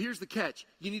decide. But here's the catch.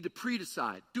 You need to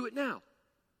pre-decide. Do it now.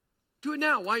 Do it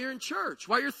now while you're in church,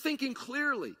 while you're thinking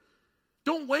clearly.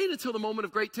 Don't wait until the moment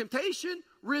of great temptation.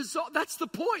 That's the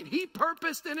point. He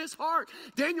purposed in his heart.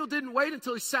 Daniel didn't wait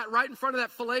until he sat right in front of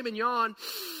that filet mignon.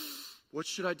 What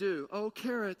should I do? Oh,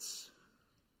 carrots.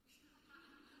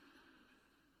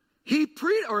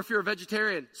 Or if you're a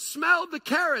vegetarian, smelled the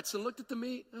carrots and looked at the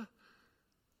meat.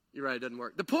 You're right, it doesn't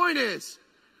work. The point is,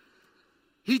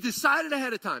 he decided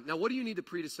ahead of time. Now, what do you need to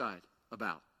pre-decide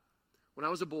about? When I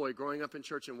was a boy growing up in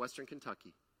church in Western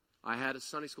Kentucky, I had a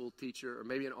Sunday school teacher or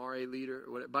maybe an RA leader.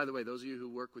 By the way, those of you who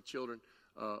work with children,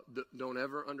 don't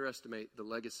ever underestimate the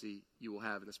legacy you will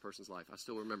have in this person's life. I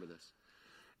still remember this.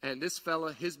 And this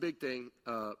fella, his big thing,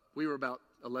 we were about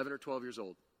 11 or 12 years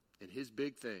old. And his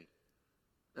big thing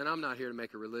And I'm not here to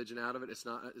make a religion out of it. It's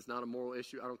not a moral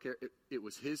issue. I don't care. It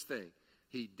was his thing.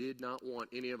 He did not want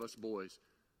any of us boys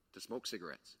to smoke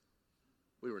cigarettes.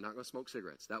 We were not going to smoke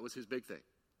cigarettes. That was his big thing.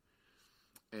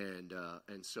 And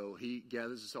so he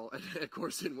gathers us all. And of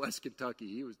course, in West Kentucky,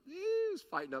 he was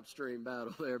fighting upstream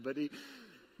battle there. But he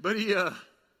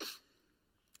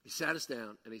sat us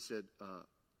down and he said,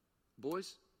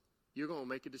 boys, you're going to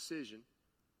make a decision.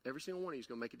 Every single one of you is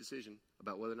going to make a decision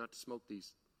about whether or not to smoke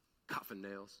these coffin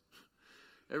nails.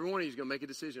 Every one of you is going to make a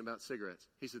decision about cigarettes.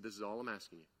 He said, this is all I'm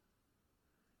asking you.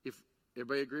 If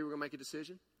everybody agree we're going to make a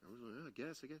decision? I was like, I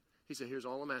guess. He said, here's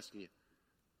all I'm asking you.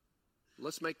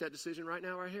 Let's make that decision right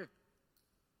now, right here.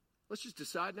 Let's just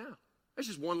decide now. That's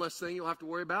just one less thing you'll have to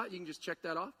worry about. You can just check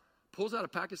that off. Pulls out a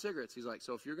pack of cigarettes. He's like,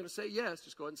 so if you're going to say yes,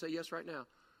 just go ahead and say yes right now.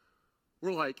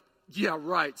 We're like, yeah,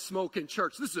 right, smoke in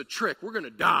church. This is a trick. We're going to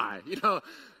die. You know,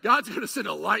 God's going to send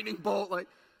a lightning bolt. Like,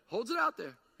 holds it out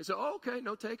there. He said, oh, okay,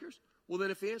 no takers. Well, then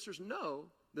if the answer is no,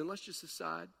 then let's just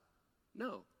decide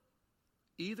no.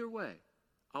 Either way,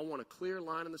 I want a clear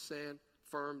line in the sand,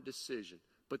 firm decision.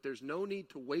 But there's no need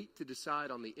to wait to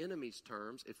decide on the enemy's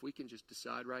terms if we can just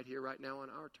decide right here, right now on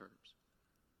our terms.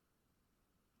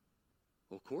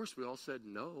 Well, of course, we all said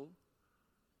no.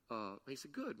 He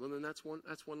said, good. Well, then that's one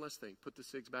less thing. Put the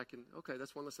cigs back in. Okay,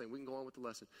 that's one less thing. We can go on with the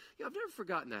lesson. Yeah, I've never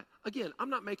forgotten that. Again, I'm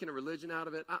not making a religion out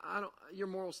of it. I don't. Your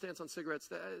moral stance on cigarettes.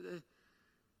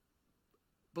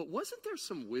 But wasn't there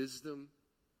some wisdom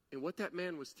in what that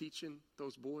man was teaching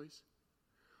those boys?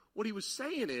 What he was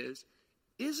saying is,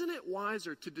 isn't it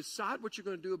wiser to decide what you're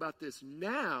going to do about this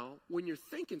now when you're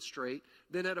thinking straight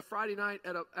than at a Friday night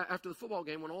after the football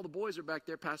game when all the boys are back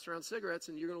there passing around cigarettes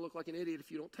and you're going to look like an idiot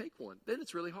if you don't take one? Then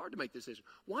it's really hard to make the decision.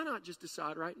 Why not just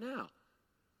decide right now?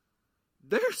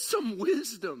 There's some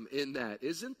wisdom in that,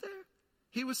 isn't there?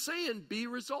 He was saying be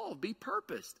resolved, be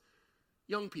purposed.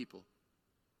 Young people,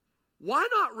 why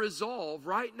not resolve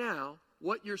right now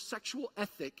what your sexual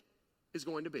ethic is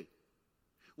going to be?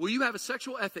 Will you have a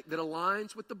sexual ethic that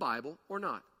aligns with the Bible or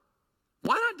not?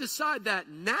 Why not decide that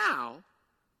now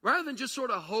rather than just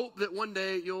sort of hope that one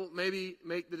day you'll maybe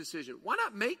make the decision? Why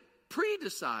not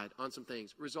pre-decide on some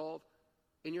things? Resolve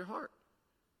in your heart.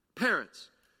 Parents,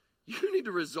 you need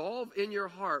to resolve in your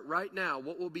heart right now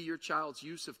what will be your child's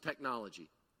use of technology.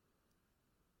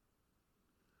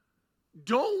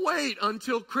 Don't wait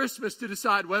until Christmas to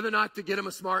decide whether or not to get them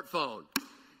a smartphone.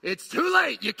 It's too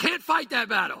late. You can't fight that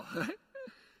battle.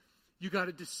 You got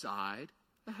to decide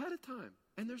ahead of time.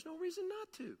 And there's no reason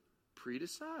not to.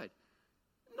 Pre-decide.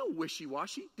 No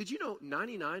wishy-washy. Did you know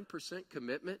 99%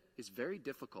 commitment is very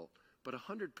difficult, but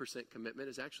 100% commitment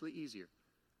is actually easier?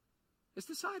 It's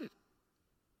decided.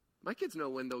 My kids know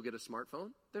when they'll get a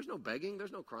smartphone. There's no begging.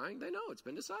 There's no crying. They know it's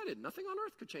been decided. Nothing on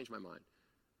earth could change my mind.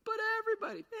 But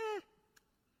everybody,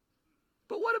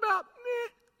 But what about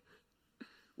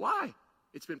Why?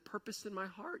 It's been purposed in my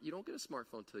heart. You don't get a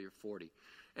smartphone until you're 40.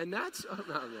 And that's,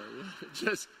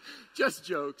 just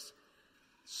jokes,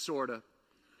 sort of.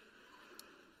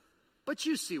 But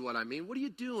you see what I mean. What are you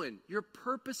doing? You're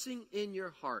purposing in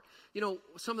your heart. You know,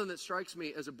 something that strikes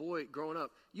me as a boy growing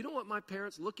up, you know what my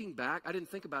parents, looking back, I didn't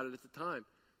think about it at the time.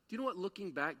 Do you know what,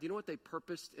 looking back, do you know what they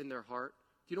purposed in their heart?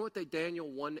 Do you know what they, Daniel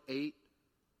 1:8,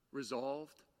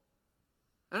 resolved?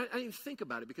 And I didn't even think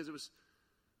about it because it was,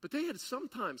 but they had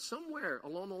somewhere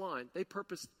along the line, they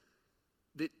purposed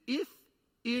that if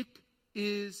it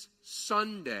is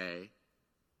Sunday,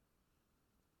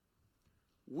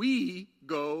 we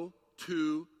go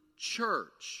to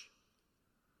church.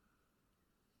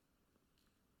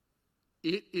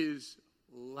 It is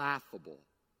laughable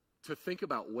to think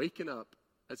about waking up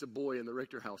as a boy in the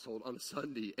Richter household on a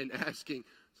Sunday and asking,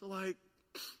 so like,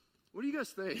 what do you guys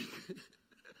think?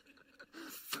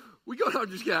 We go down,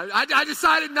 just kidding. I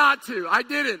decided not to. I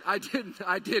didn't.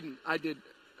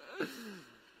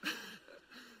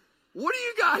 What do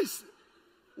you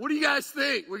guys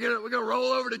think? We're gonna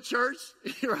roll over to church,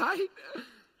 right?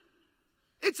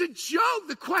 It's a joke.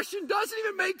 The question doesn't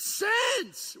even make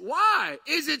sense. Why?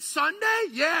 Is it Sunday?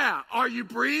 Yeah. Are you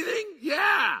breathing?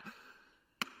 Yeah.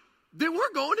 Then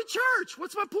we're going to church.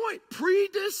 What's my point?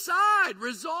 Pre-decide,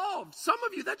 resolve. Some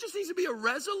of you, that just needs to be a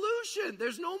resolution.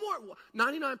 There's no more.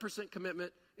 99%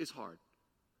 commitment is hard.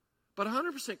 But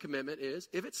 100% commitment is,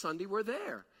 if it's Sunday, we're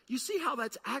there. You see how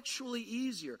that's actually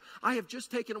easier. I have just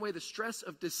taken away the stress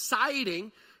of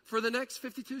deciding for the next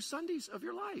 52 Sundays of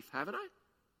your life, haven't I?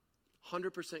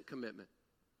 100% commitment.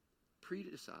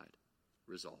 Pre-decide,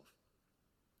 resolve.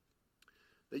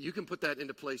 That you can put that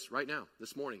into place right now,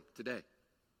 this morning, today.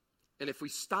 And if we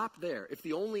stop there, if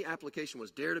the only application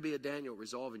was dare to be a Daniel,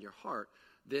 resolve in your heart,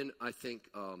 then I think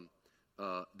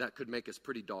that could make us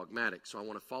pretty dogmatic. So I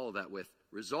want to follow that with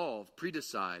resolve,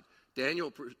 predecide.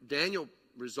 Daniel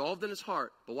resolved in his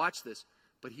heart, but watch this,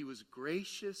 but he was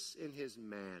gracious in his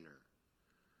manner.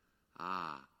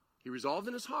 He resolved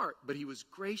in his heart, but he was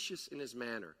gracious in his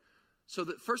manner. So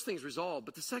the first thing is resolve,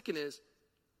 but the second is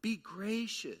be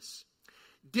gracious.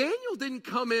 Daniel didn't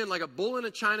come in like a bull in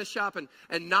a china shop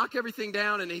and knock everything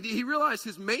down. And he realized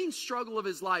his main struggle of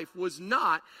his life was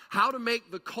not how to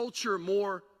make the culture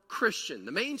more Christian.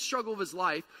 The main struggle of his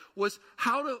life was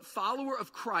how a follower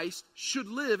of Christ should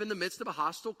live in the midst of a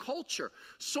hostile culture.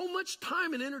 So much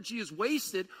time and energy is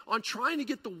wasted on trying to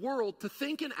get the world to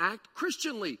think and act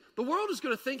Christianly. The world is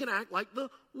going to think and act like the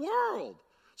world.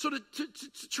 So to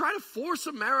try to force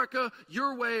America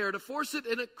your way or to force it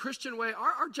in a Christian way,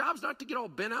 our job's not to get all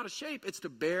bent out of shape. It's to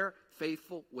bear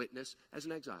faithful witness as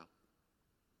an exile.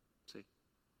 See?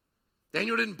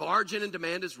 Daniel didn't barge in and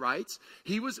demand his rights.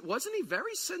 Wasn't he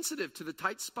very sensitive to the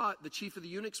tight spot the chief of the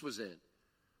eunuchs was in?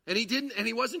 And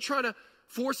he wasn't trying to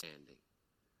force standing.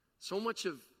 So much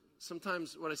of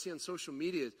sometimes what I see on social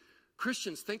media is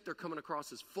Christians think they're coming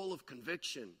across as full of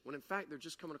conviction, when in fact they're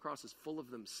just coming across as full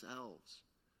of themselves.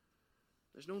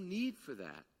 There's no need for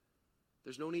that.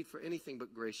 There's no need for anything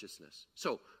but graciousness.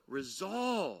 So,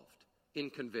 resolved in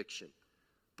conviction,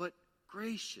 but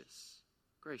gracious.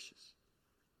 Gracious.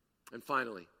 And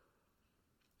finally,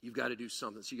 you've got to do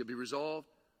something. So you got to be resolved,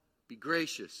 be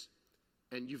gracious,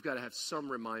 and you've got to have some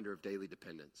reminder of daily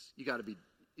dependence. You got to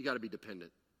be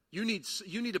dependent. You need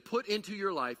to put into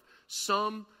your life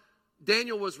some.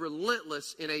 Daniel was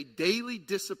relentless in a daily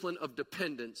discipline of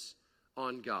dependence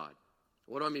on God.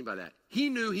 What do I mean by that? He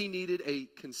knew he needed a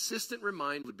consistent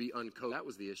reminder would be uncoded. That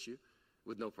was the issue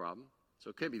with no problem. So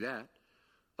it can't be that.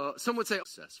 Some would say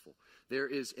successful. There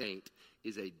is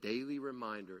a daily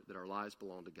reminder that our lives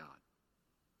belong to God.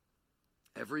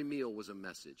 Every meal was a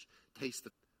message.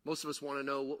 Most of us want to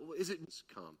know, is it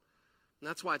come? And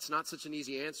that's why it's not such an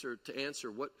easy answer to answer.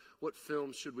 What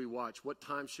films should we watch? What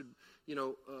time should,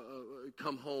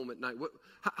 come home at night?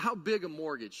 How big a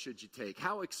mortgage should you take?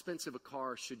 How expensive a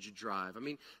car should you drive? I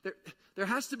mean, there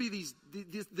has to be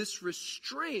this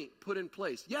restraint put in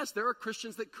place. Yes, there are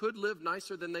Christians that could live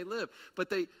nicer than they live, but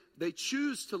they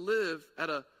choose to live at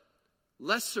a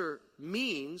lesser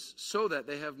means so that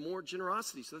they have more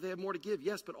generosity, so that they have more to give.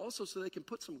 Yes, but also so they can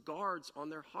put some guards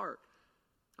on their heart.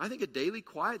 I think a daily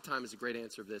quiet time is a great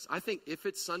answer to this. I think if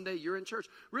it's Sunday, you're in church.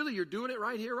 Really, you're doing it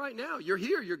right here, right now. You're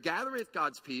here. You're gathering with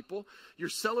God's people. You're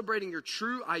celebrating your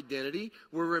true identity.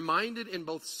 We're reminded in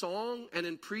both song and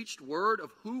in preached word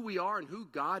of who we are and who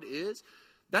God is.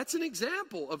 That's an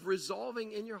example of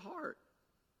resolving in your heart.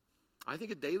 I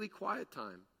think a daily quiet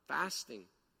time, fasting,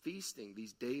 feasting,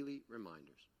 these daily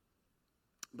reminders.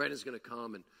 Brandon's going to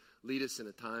come and lead us in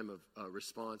a time of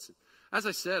response. As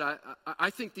I said, I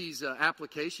think these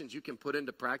applications you can put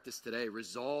into practice today.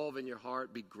 Resolve in your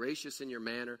heart, be gracious in your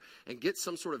manner, and get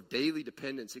some sort of daily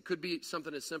dependence. It could be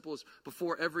something as simple as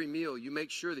before every meal, you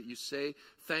make sure that you say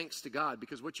thanks to God.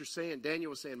 Because what you're saying, Daniel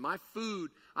was saying, my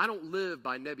food, I don't live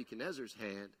by Nebuchadnezzar's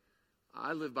hand.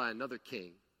 I live by another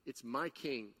king. It's my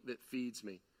king that feeds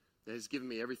me, that has given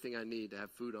me everything I need to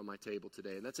have food on my table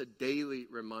today. And that's a daily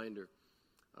reminder,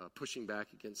 pushing back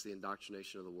against the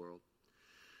indoctrination of the world.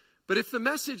 But if the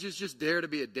message is just dare to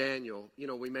be a Daniel,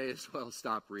 we may as well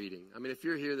stop reading. I mean, if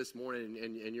you're here this morning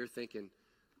and you're thinking,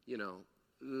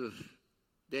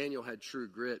 Daniel had true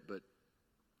grit, but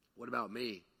what about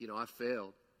me? I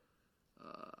failed.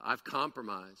 I've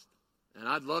compromised. And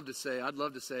I'd love to say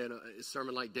in a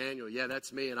sermon like Daniel, yeah,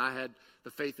 that's me, and I had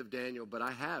the faith of Daniel, but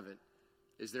I haven't.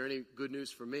 Is there any good news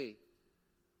for me?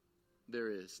 There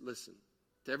is. Listen,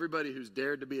 to everybody who's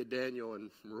dared to be a Daniel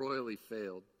and royally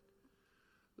failed,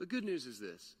 the good news is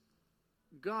this.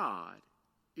 God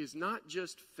is not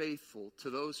just faithful to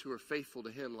those who are faithful to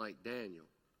him like Daniel,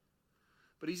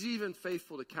 but he's even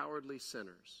faithful to cowardly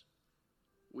sinners,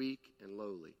 weak and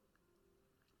lowly.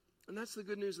 And that's the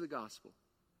good news of the gospel.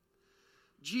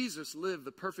 Jesus lived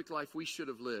the perfect life we should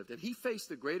have lived, and he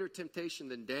faced a greater temptation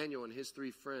than Daniel and his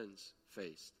 3 friends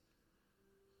faced.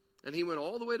 And he went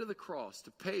all the way to the cross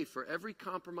to pay for every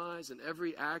compromise and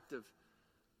every act of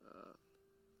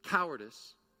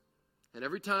cowardice. And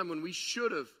every time when we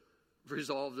should have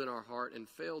resolved in our heart and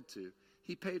failed to,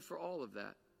 he paid for all of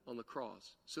that on the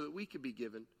cross so that we could be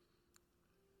given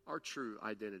our true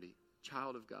identity,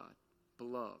 child of God,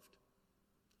 beloved,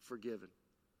 forgiven,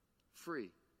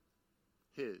 free,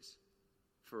 his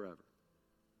forever.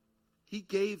 He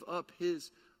gave up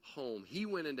his home. He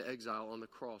went into exile on the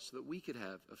cross so that we could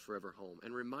have a forever home.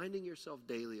 And reminding yourself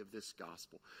daily of this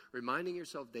gospel, reminding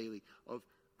yourself daily of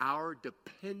our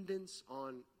dependence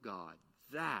on God.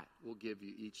 that will give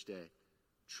you each day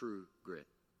true grit.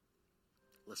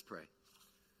 Let's pray.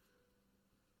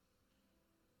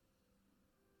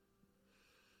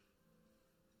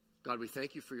 God, we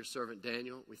thank you for your servant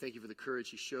Daniel. We thank you for the courage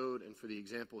he showed and for the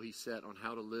example he set on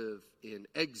how to live in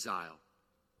exile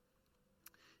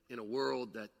in a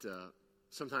world that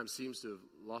sometimes seems to have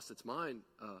lost its mind.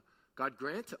 God,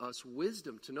 grant to us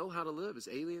wisdom to know how to live as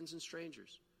aliens and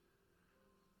strangers,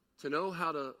 to know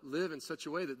how to live in such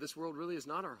a way that this world really is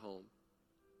not our home,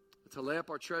 to lay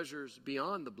up our treasures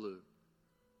beyond the blue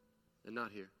and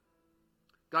not here.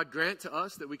 God, grant to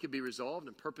us that we could be resolved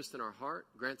and purposed in our heart.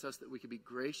 Grant us that we could be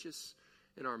gracious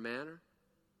in our manner.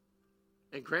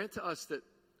 And grant to us that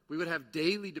we would have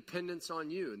daily dependence on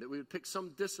you, and that we would pick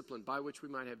some discipline by which we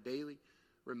might have daily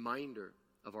reminder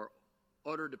of our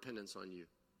utter dependence on you.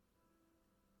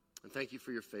 And thank you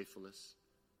for your faithfulness.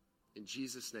 In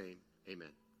Jesus' name,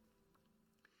 amen.